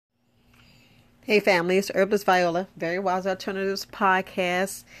Hey family, it's Herbalist Viola, Very Wise Alternatives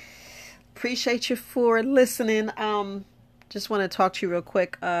Podcast. Appreciate you for listening. Just want to talk to you real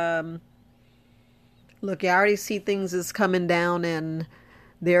quick. Look, you already see things is coming down, and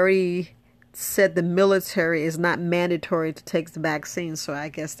they already said the military is not mandatory to take the vaccine, so I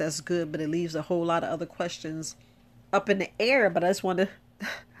guess that's good, but it leaves a whole lot of other questions up in the air. But I just want to,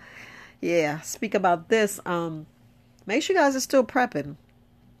 yeah, speak about this. Make sure you guys are still prepping.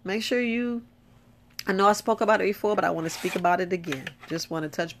 Make sure you I know I spoke about it before, but I want to speak about it again. Just want to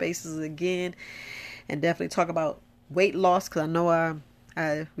touch bases again, and definitely talk about weight loss because I know I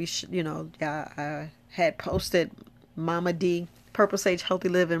had posted Mama D Purple Sage Healthy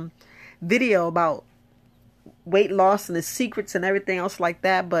Living video about weight loss and the secrets and everything else like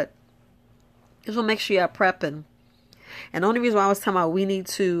that. But just want to make sure you're prepping. And the only reason why I was talking about we need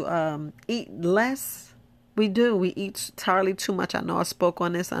to eat less, we do. We eat entirely too much. I know I spoke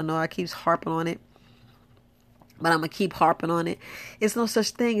on this. I know I keep harping on it. But I'm going to keep harping on it. It's no such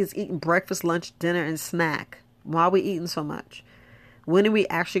thing as eating breakfast, lunch, dinner, and snack. Why are we eating so much? When are we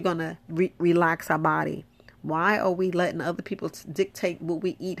actually going to relax our body? Why are we letting other people dictate what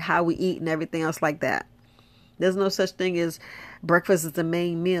we eat, how we eat, and everything else like that? There's no such thing as breakfast is the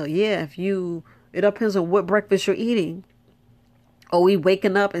main meal. Yeah, it depends on what breakfast you're eating. Are we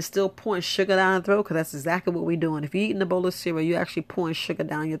waking up and still pouring sugar down the throat? Because that's exactly what we're doing. If you're eating a bowl of cereal, you're actually pouring sugar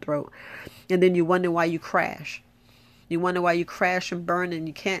down your throat. And then you wonder why you crash. You wonder why you crash and burn and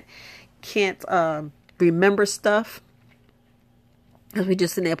you can't remember stuff. Because we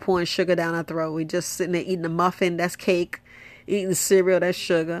just sitting there pouring sugar down our throat. We just sitting there eating a muffin, that's cake. Eating cereal, that's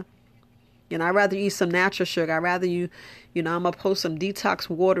sugar. I'd rather eat some natural sugar. I'd rather I'm going to post some detox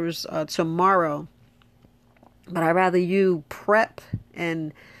waters tomorrow. But I'd rather you prep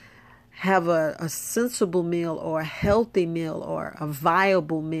and have a sensible meal or a healthy meal or a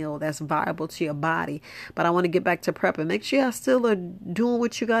viable meal that's viable to your body. But I want to get back to prepping. Make sure you still are doing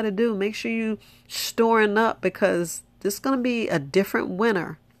what you got to do. Make sure you storing up because this is going to be a different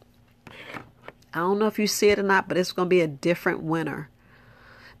winter. I don't know if you see it or not, but it's going to be a different winter.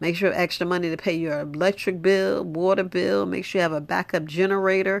 Make sure you have extra money to pay your electric bill, water bill. Make sure you have a backup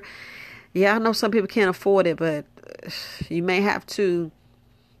generator. Yeah, I know some people can't afford it, but you may have to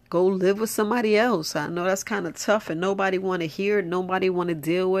go live with somebody else. I know that's kind of tough and nobody want to hear it. Nobody want to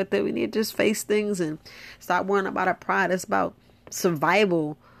deal with it. We need to just face things and stop worrying about our pride. It's about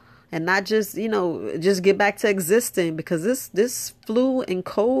survival and not just, just get back to existing because this flu and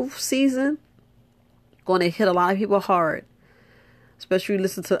cold season going to hit a lot of people hard. Especially if you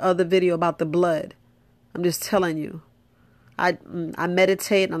listen to other video about the blood. I'm just telling you. I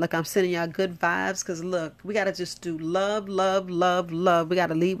meditate and I'm sending y'all good vibes because look, we got to just do love, love, love, love. We got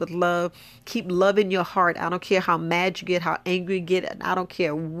to lead with love. Keep love in your heart. I don't care how mad you get, how angry you get. And I don't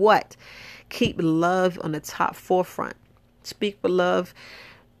care what. Keep love on the top forefront. Speak with love.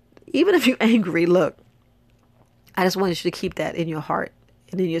 Even if you're angry, look, I just want you to keep that in your heart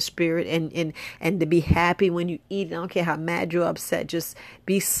and in your spirit and to be happy when you eat. I don't care how mad you're upset. Just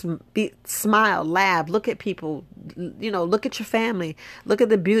smile, laugh, look at people, look at your family, look at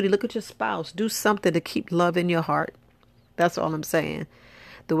the beauty, look at your spouse. Do something to keep love in your heart. That's all I'm saying.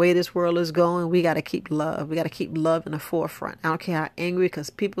 The way this world is going, we got to keep love. We got to keep love in the forefront. I don't care how angry because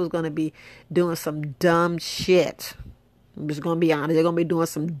people's going to be doing some dumb shit. I'm just going to be honest. They're going to be doing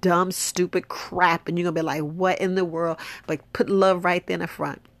some dumb, stupid crap. And you're going to be like, what in the world? But put love right there in the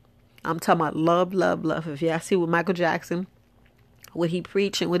front. I'm talking about love, love, love. If y'all see what Michael Jackson, what he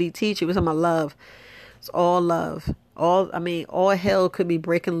preached and what he teach, it was talking about love. It's all love. All hell could be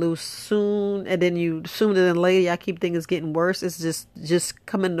breaking loose soon. And then sooner than later, y'all keep things getting worse. It's just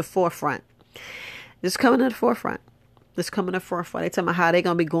coming to the forefront. Just coming to the forefront. This coming up forefront. They tell me how they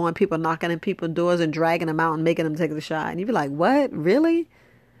gonna be going, people knocking in people's doors and dragging them out and making them take the shot. And you be like, what? Really?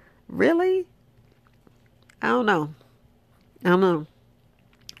 Really? I don't know.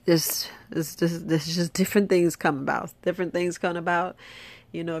 This just different things come about. Different things come about.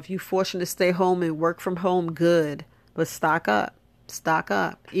 If you're fortunate to stay home and work from home, good. But stock up. Stock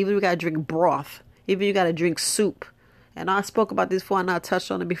up. Even if you gotta drink broth. Even if you gotta drink soup. And I spoke about this before. I know I touched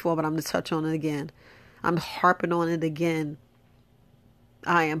on it before, but I'm gonna touch on it again. I'm harping on it again.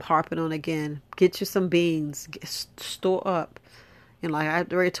 I am harping on it again. Get you some beans. Store up. Like I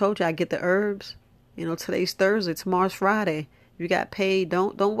already told you, I get the herbs. Today's Thursday. Tomorrow's Friday. You got paid.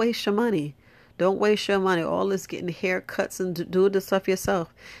 Don't waste your money. Don't waste your money. All this getting haircuts and do the stuff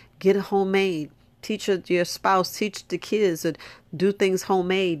yourself. Get it homemade. Teach your spouse. Teach the kids to do things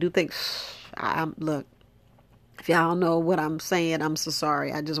homemade. Do things. Look. If y'all know what I'm saying, I'm so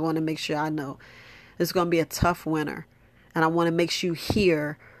sorry. I just want to make sure I know. It's going to be a tough winter. And I want to make sure you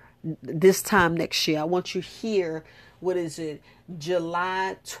hear this time next year. I want you here. What is it?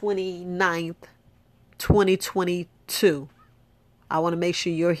 July 29th, 2022. I want to make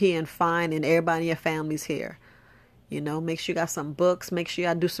sure you're here and fine, and everybody in your family's here. Make sure you got some books. Make sure you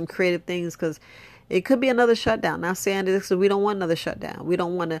got to do some creative things, because it could be another shutdown. Not saying this, so we don't want another shutdown. We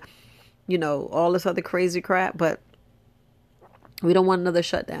don't want to, all this other crazy crap, but we don't want another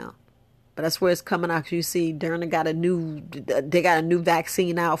shutdown. But that's where it's coming out. You see, Moderna got they got a new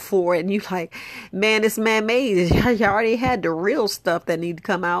vaccine out for it. And you're like, man, it's man-made. You already had the real stuff that need to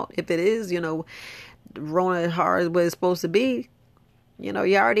come out. If it is, Rona hard what it's supposed to be. You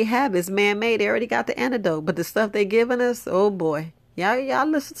already have it. It's man-made. They already got the antidote. But the stuff they giving us, oh boy. Y'all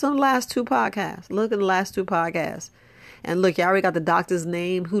listen to the last two podcasts. Look at the last two podcasts. And look, y'all already got the doctor's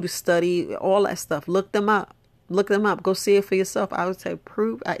name, who to study, all that stuff. Look them up. Look them up. Go see it for yourself. I would say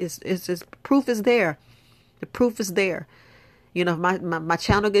proof. It's just proof is there. The proof is there. If my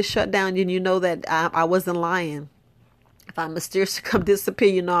channel gets shut down, then you know that I wasn't lying. If I mysteriously come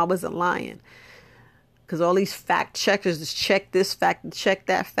disappear, I wasn't lying. Because all these fact checkers just check this fact, check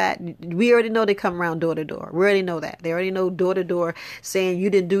that fact. We already know they come around door to door. We already know that. They already know door to door saying you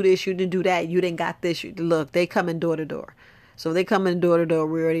didn't do this, you didn't do that, you didn't got this. Look, they come in door to door. So if they come in door to door,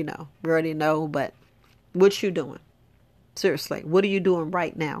 we already know. We already know, but what you doing? Seriously, what are you doing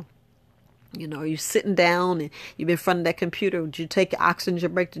right now? Are you sitting down and you've been in front of that computer? Did you take your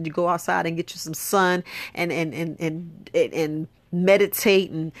oxygen break? Did you go outside and get you some sun and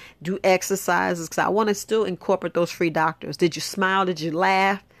meditate and do exercises? Because I want to still incorporate those free doctors. Did you smile? Did you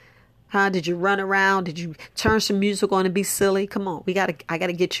laugh? Did you run around? Did you turn some music on and be silly? Come on, I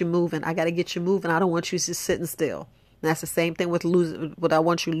gotta get you moving. I gotta get you moving. I don't want you just sitting still. And that's the same thing with I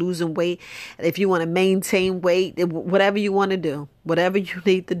want you losing weight. If you want to maintain weight, whatever you want to do, whatever you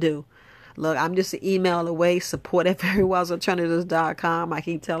need to do. Look, I'm just an email away. Support at verywellsalternatives.com. I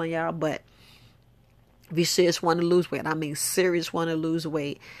keep telling y'all, but if you serious want to lose weight, serious want to lose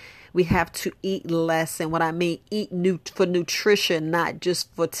weight, we have to eat less. And what I mean, eat for nutrition, not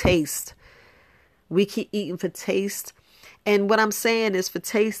just for taste. We keep eating for taste. And what I'm saying is for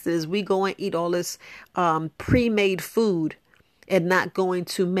taste is we go and eat all this pre-made food and not going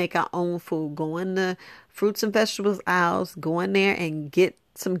to make our own food. Go in the fruits and vegetables aisles, go in there and get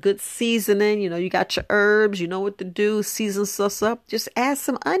some good seasoning. You got your herbs, you know what to do, season stuff up. Just add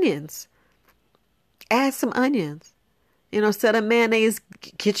some onions. Add some onions. Instead of mayonnaise,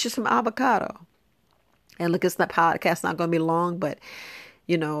 get you some avocado. And look, it's not podcast, not going to be long, but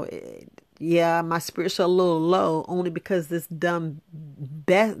yeah, my spirits are a little low only because this dumb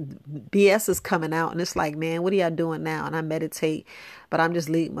BS is coming out. And it's like, man, what are y'all doing now? And I meditate, but I'm just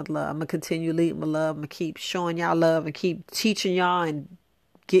leading with love. I'm going to continue leading with love. I'm going to keep showing y'all love and keep teaching y'all and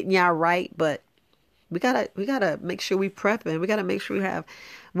getting y'all right. But we gotta make sure we prepping. We got to make sure we have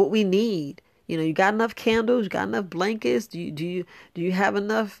what we need. You got enough candles, you got enough blankets. Do you have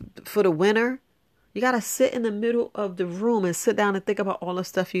enough for the winter? You got to sit in the middle of the room and sit down and think about all the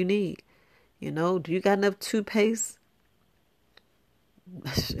stuff you need. Do you got enough toothpaste?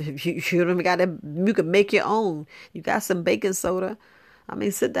 You can make your own. You got some baking soda.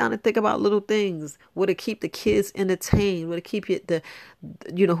 Sit down and think about little things. Will it keep the kids entertained? Will it keep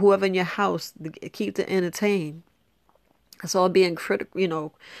whoever in your house, keep them entertained? It's all being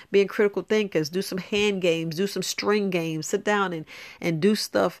critical thinkers. Do some hand games, do some string games. Sit down and do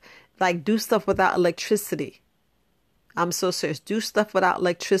stuff, do stuff without electricity. I'm so serious. Do stuff without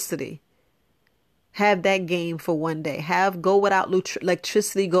electricity. Have that game for one day. Go without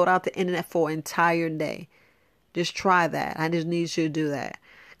electricity, go without the internet for an entire day. Just try that. I just need you to do that.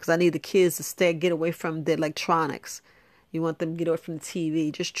 Because I need the kids to get away from the electronics. You want them to get away from the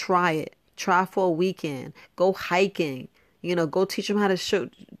TV. Just try it. Try for a weekend. Go hiking. Go teach them how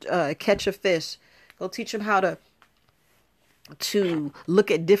to catch a fish. Go teach them how to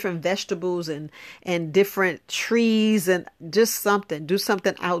look at different vegetables and different trees and just something. Do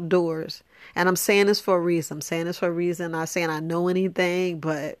something outdoors. And I'm saying this for a reason. I'm not saying I know anything,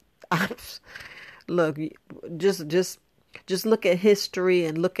 but look, just look at history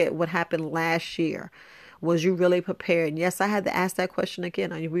and look at what happened last year. Was you really prepared? And yes, I had to ask that question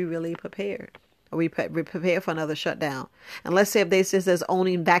again. Are we really prepared? Are we prepared for another shutdown? And let's say if they says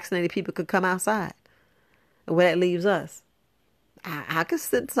only vaccinated people could come outside, where that leaves us. I can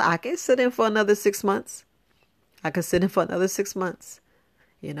sit in for another 6 months.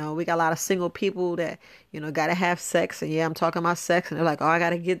 We got a lot of single people that, got to have sex. And yeah, I'm talking about sex. And they're like, oh, I got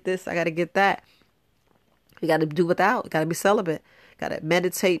to get this. I got to get that. We got to do without. Got to be celibate. Got to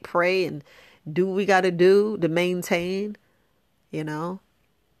meditate, pray, and do what we got to do to maintain,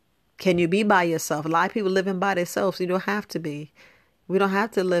 Can you be by yourself? A lot of people living by themselves. You don't have to be. We don't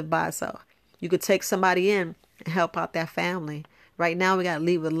have to live by ourselves. You could take somebody in and help out that family. Right now, we got to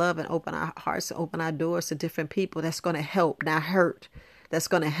lead with love and open our hearts and open our doors to different people that's going to help, not hurt. That's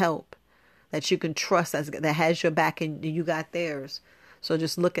going to help, that you can trust, that has your back and you got theirs. So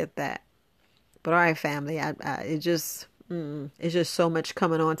just look at that. But all right, family, it's just so much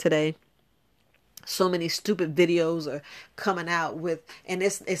coming on today. So many stupid videos are coming out with, and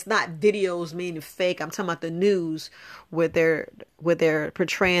it's not videos meaning fake. I'm talking about the news where they're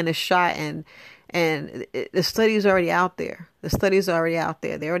portraying a shot, and the study's already out there. The study's already out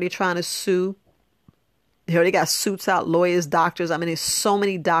there. They're already trying to sue. They already got suits out, lawyers, doctors. I mean, there's so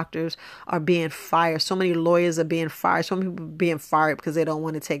many doctors are being fired. So many lawyers are being fired. So many people are being fired because they don't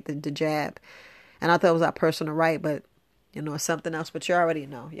want to take the jab. And I thought it was our personal right, but you know, it's something else. But you already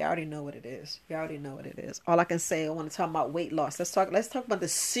know. You already know what it is. You already know what it is. All I can say, I want to talk about weight loss. Let's talk about the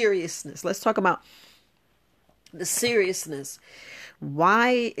seriousness. Let's talk about the seriousness.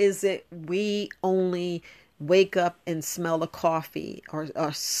 Why is it we only wake up and smell the coffee, or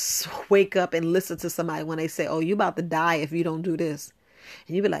wake up and listen to somebody when they say, oh, you about to die if you don't do this?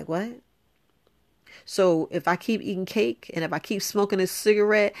 And you be like, what? So if I keep eating cake and if I keep smoking this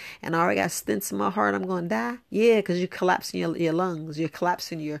cigarette and I already got stents in my heart, I'm going to die? Yeah, because you're collapsing your lungs. You're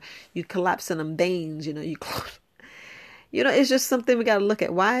collapsing them veins. You know, it's just something we got to look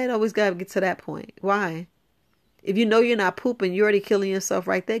at. Why it always got to get to that point? Why? If you know you're not pooping, you're already killing yourself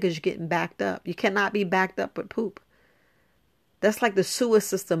right there because you're getting backed up. You cannot be backed up with poop. That's like the sewer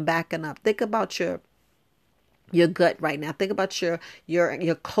system backing up. Think about your gut right now. Think about your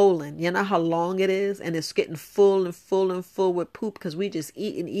colon. You know how long it is, and it's getting full and full and full with poop because we just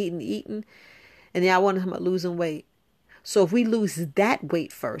eating. And then I want to talk about losing weight. So if we lose that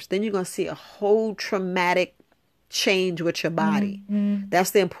weight first, then you're going to see a whole traumatic change with your body. Mm-hmm.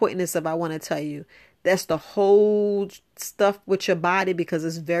 That's the importance of, I want to tell you. That's the whole stuff with your body, because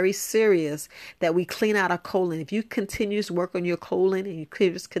it's very serious that we clean out our colon. If you continue to work on your colon and you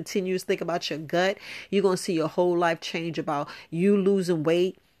just continue to think about your gut, you're going to see your whole life change about you losing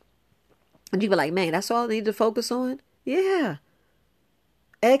weight. And you be like, man, that's all I need to focus on? Yeah.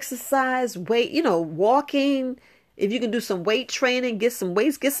 Exercise, weight, walking. If you can do some weight training, get some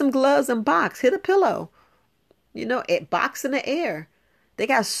weights, get some gloves and box, hit a pillow, box in the air. They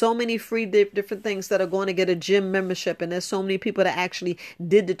got so many free different things that are going to get a gym membership. And there's so many people that actually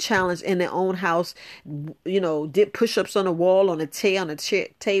did the challenge in their own house, did push-ups on the wall, on a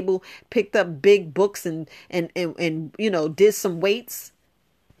table, picked up big books and did some weights.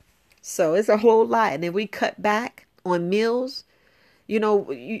 So it's a whole lot. And then we cut back on meals.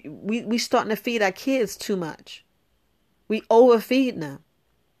 We starting to feed our kids too much. We overfeed them.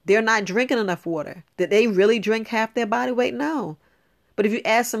 They're not drinking enough water. Did they really drink half their body weight? No. But if you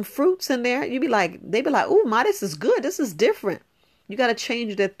add some fruits in there, they'd be like, "Ooh, ma, this is good. This is different." You got to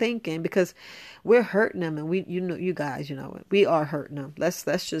change their thinking, because we're hurting them, and you guys, we are hurting them. Let's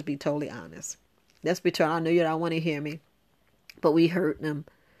just be totally honest. Let's be totally. I know you don't want to hear me, but we hurting them,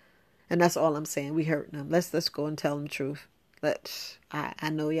 and that's all I'm saying. We hurting them. Let's go and tell them the truth. I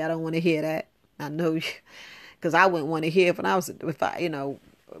know y'all don't want to hear that. I know, because I wouldn't want to hear when I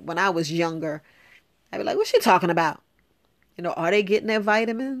was younger. I'd be like, "What's she talking about?" Are they getting their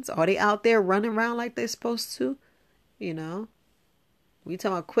vitamins? Are they out there running around like they're supposed to? We talking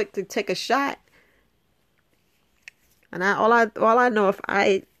about quick to take a shot. And all I know, if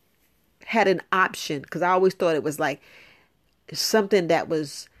I had an option, because I always thought it was like something that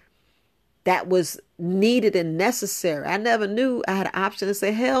was needed and necessary. I never knew I had an option to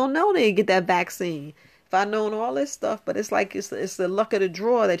say, hell no, they didn't get that vaccine. If I'd known all this stuff, but it's like it's the luck of the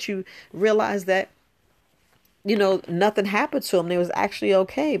draw that you realize that nothing happened to them. They was actually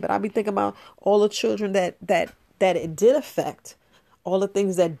okay. But I be thinking about all the children that it did affect, all the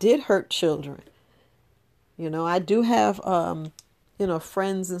things that did hurt children. I do have,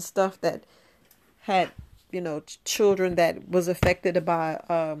 friends and stuff that had, children that was affected by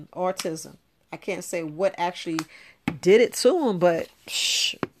autism. I can't say what actually did it to them, but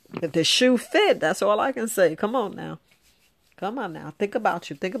if the shoe fit, that's all I can say. Come on now. Think about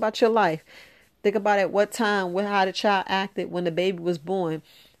you. Think about your life. Think about at what time, how the child acted when the baby was born.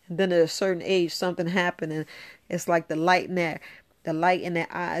 And then at a certain age, something happened, and it's like the light in their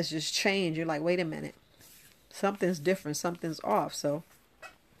eyes just changed. You're like, wait a minute. Something's different. Something's off. So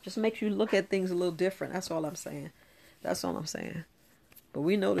just makes you look at things a little different. That's all I'm saying. But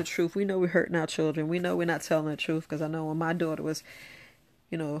we know the truth. We know we're hurting our children. We know we're not telling the truth, because I know when my daughter was,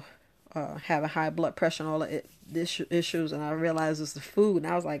 having high blood pressure and all of these issues, and I realized it's the food, and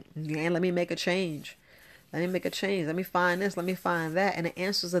I was like, man, let me make a change. Let me make a change. Let me find this. Let me find that. And the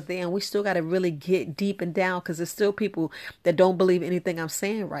answers are there. And we still got to really get deep and down, because there's still people that don't believe anything I'm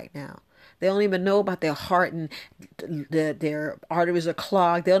saying right now. They don't even know about their heart and their arteries are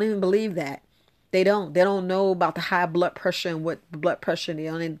clogged. They don't even believe that. They don't. They don't know about the high blood pressure and what blood pressure. They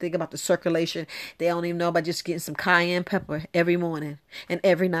don't even think about the circulation. They don't even know about just getting some cayenne pepper every morning and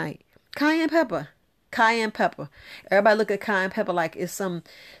every night. Cayenne pepper. Cayenne pepper. Everybody look at cayenne pepper like it's some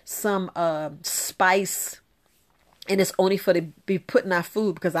spice, and it's only for to be put in our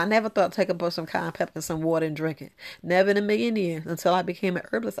food, because I never thought to take up some cayenne pepper and some water and drink it. Never in a million years, until I became an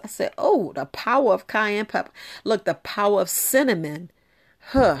herbalist. I said, oh, the power of cayenne pepper. Look, the power of cinnamon.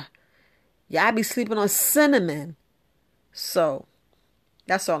 Yeah, I be sleeping on cinnamon. So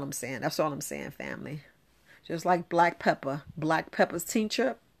that's all I'm saying. That's all I'm saying, family. Just like black pepper's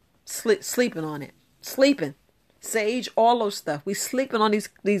tincture, sleeping on it. Sleeping. Sage, all those stuff. We sleeping on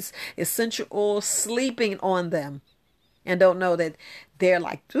these essential oils, sleeping on them, and don't know that they're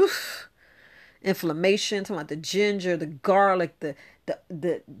like inflammation. Talking about the ginger, the garlic, the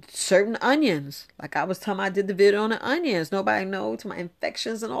certain onions. Like I was telling, I did the video on the onions. Nobody knows, to my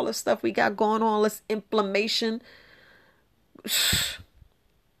infections and all the stuff we got going on. Let's inflammation.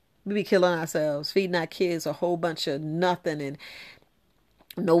 We be killing ourselves, feeding our kids a whole bunch of nothing and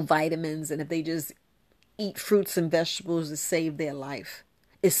no vitamins. And if they just eat fruits and vegetables, to save their life,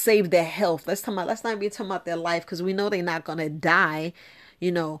 it saved their health. Let's not be talking about their life, because we know they're not gonna die.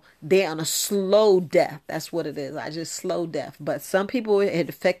 You know, they're on a slow death. That's what it is. I just slow death. But some people, it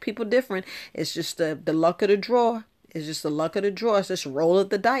affect people different. It's just the luck of the draw. It's just the luck of the draw. It's just roll of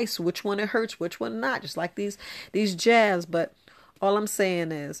the dice. Which one it hurts, which one not. Just like these jabs. But all I'm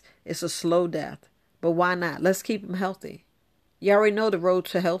saying is, it's a slow death. But why not? Let's keep them healthy. You already know the road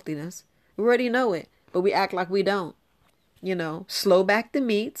to healthiness. We already know it. But we act like we don't. You know, slow back the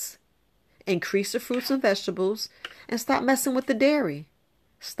meats, increase the fruits and vegetables, and stop messing with the dairy.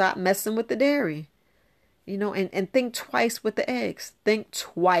 Stop messing with the dairy. You know, and think twice with the eggs. Think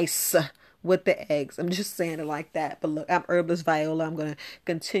twice with the eggs. I'm just saying it like that. But look, I'm Herbalist Viola. I'm going to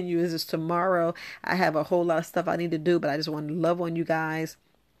continue this tomorrow. I have a whole lot of stuff I need to do, but I just want to love on you guys.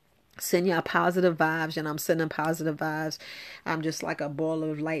 Send y'all positive vibes, and I'm sending positive vibes. I'm just like a ball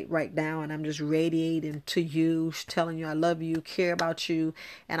of light right now, and I'm just radiating to you, telling you I love you, care about you,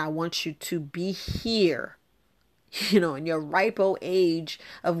 and I want you to be here, you know, in your ripe old age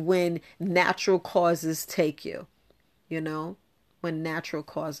of when natural causes take you, you know, when natural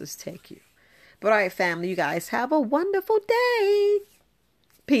causes take you. But all right, family, you guys have a wonderful day.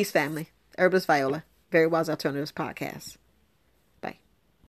 Peace, family. Herbalist Viola, Very Wise Alternatives Podcast.